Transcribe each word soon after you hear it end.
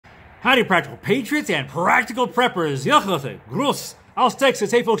Howdy, practical patriots and practical preppers. Yachate, gross. Aus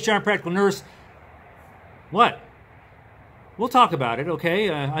Texas. Hey, folks, John Practical Nurse. What? We'll talk about it, okay?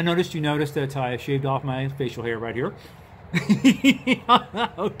 I noticed you noticed that I shaved off my facial hair right here.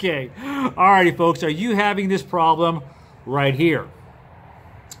 Okay. Alrighty, folks. Are you having this problem right here?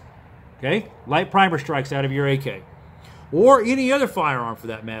 Okay? Light primer strikes out of your AK. Or any other firearm for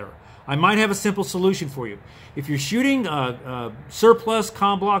that matter. I might have a simple solution for you. If you're shooting surplus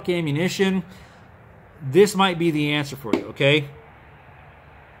comm block ammunition, this might be the answer for you, okay?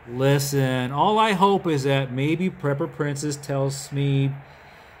 Listen, all I hope is that maybe Prepper Princess tells me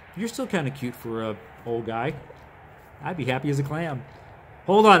you're still kind of cute for a old guy. I'd be happy as a clam.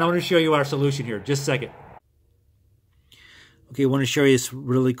 Hold on, I want to show you our solution here. Just a second. Okay, I want to show you this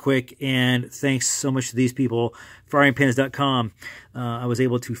really quick, and thanks so much to these people, firingpins.com. I was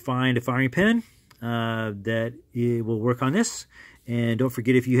able to find a firing pin that will work on this. And don't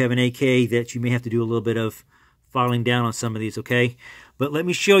forget, if you have an AK, that you may have to do a little bit of filing down on some of these, okay? But let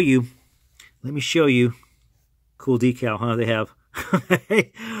me show you. Cool decal, huh? They have.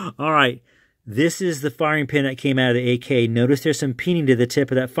 All right. This is the firing pin that came out of the AK. Notice there's some peening to the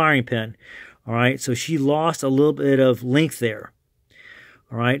tip of that firing pin. All right, so she lost a little bit of length there.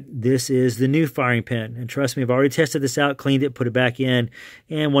 All right, this is the new firing pin. And trust me, I've already tested this out, cleaned it, put it back in,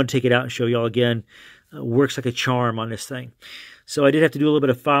 and want to take it out and show y'all again. Works like a charm on this thing. So I did have to do a little bit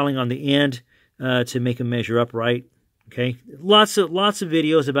of filing on the end to make them measure up right. Okay, lots of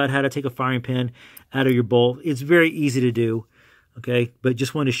videos about how to take a firing pin out of your bolt. It's very easy to do. Okay, but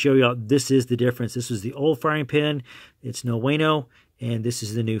just wanted to show y'all this is the difference. This is the old firing pin. It's no bueno, and this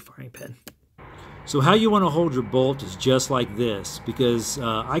is the new firing pin. So how you want to hold your bolt is just like this, because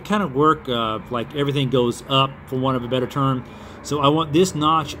I kind of work like everything goes up, for want of a better term. So I want this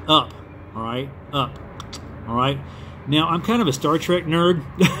notch up, all right, up, all right. Now I'm kind of a Star Trek nerd,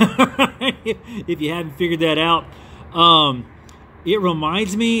 if you haven't figured that out. It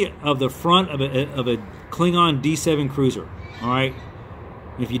reminds me of the front of a Klingon D7 cruiser, all right.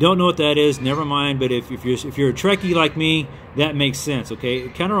 If you don't know what that is, never mind. But if you're a Trekkie like me, that makes sense. Okay,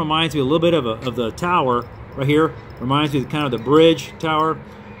 it kind of reminds me a little bit of the tower right here. Reminds me of kind of the bridge tower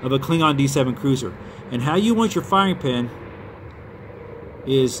of a Klingon D7 cruiser. And how you want your firing pin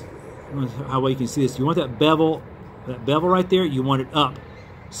is how well you can see this. You want that bevel right there. You want it up.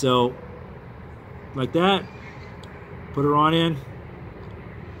 So like that. Put her on in.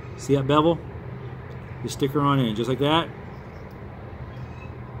 See that bevel? Just stick her on in, just like that.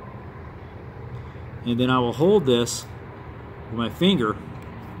 And then I will hold this with my finger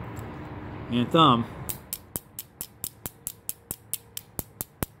and thumb.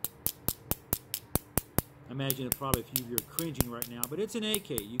 I imagine probably a few of you are cringing right now, but it's an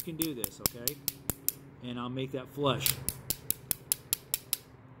AK. You can do this, okay? And I'll make that flush.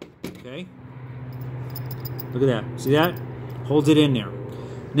 Okay? Look at that. See that? Holds it in there.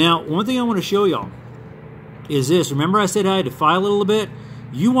 Now, one thing I want to show y'all is this. Remember I said I had to file a little bit?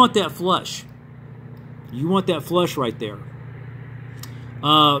 You want that flush. You want that flush right there.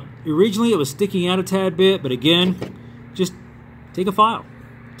 Originally it was sticking out a tad bit, but again, just take a file.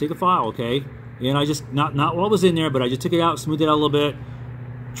 Take a file, okay? And I just, not what was in there, but I just took it out, smoothed it out a little bit,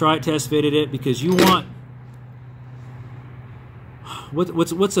 try it, test fitted it, because you want,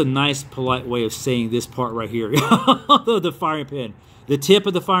 what's a nice polite way of saying this part right here? The firing pin. The tip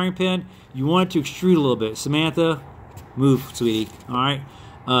of the firing pin, you want it to extrude a little bit. Samantha, move, sweetie, all right?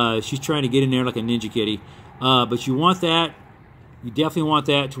 She's trying to get in there like a ninja kitty. But you want that, you definitely want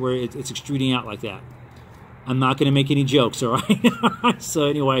that to where it's extruding out like that. I'm not going to make any jokes, all right? So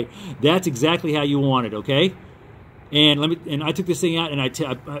anyway, that's exactly how you want it, okay? And I took this thing out and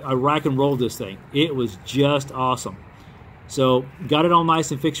I rack and rolled this thing. It was just awesome. So got it all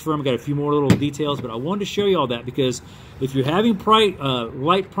nice and fixed for him. Got a few more little details, but I wanted to show you all that because if you're having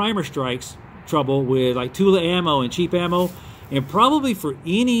light primer strikes trouble with like Tula ammo and cheap ammo, and probably for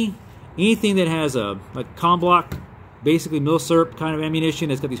anything that has a like comm block, basically milsurp kind of ammunition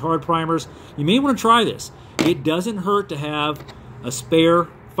that's got these hard primers, you may want to try this. It doesn't hurt to have a spare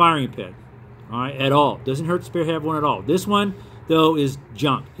firing pin, all right, at all. Doesn't hurt to have one at all. This one though is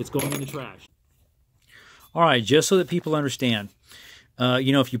junk. It's going in the trash. All right, just so that people understand,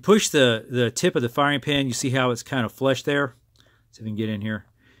 you know, if you push the tip of the firing pin, you see how it's kind of flush there. Let's see if we can get in here.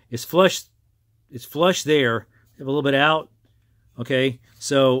 It's flush. It's flush there. Have a little bit out. Okay,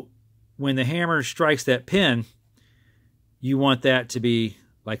 so when the hammer strikes that pin, you want that to be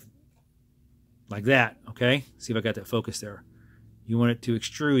like that, okay? See if I got that focus there. You want it to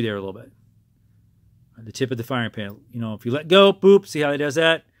extrude there a little bit. The tip of the firing pin. You know, if you let go, boop, see how it does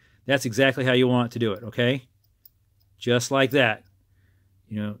that? That's exactly how you want it to do it, okay? Just like that.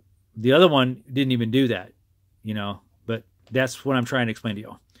 You know, The other one didn't even do that, you know, but that's what I'm trying to explain to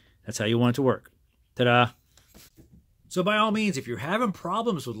you. That's how you want it to work. Ta-da. So by all means, if you're having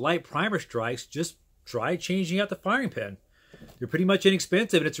problems with light primer strikes, just try changing out the firing pin. They're pretty much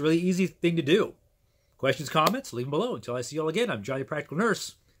inexpensive, and it's a really easy thing to do. Questions, comments, leave them below. Until I see you all again, I'm Johnny Practical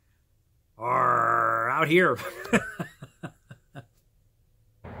Nurse. Out here.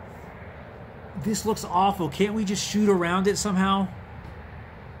 This looks awful. Can't we just shoot around it somehow?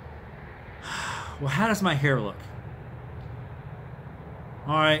 Well, how does my hair look?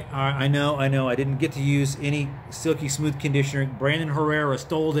 All right, I know. I didn't get to use any Silky Smooth conditioner. Brandon Herrera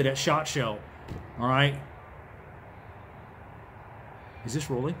stole it at SHOT Show. All right. Is this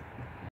rolling?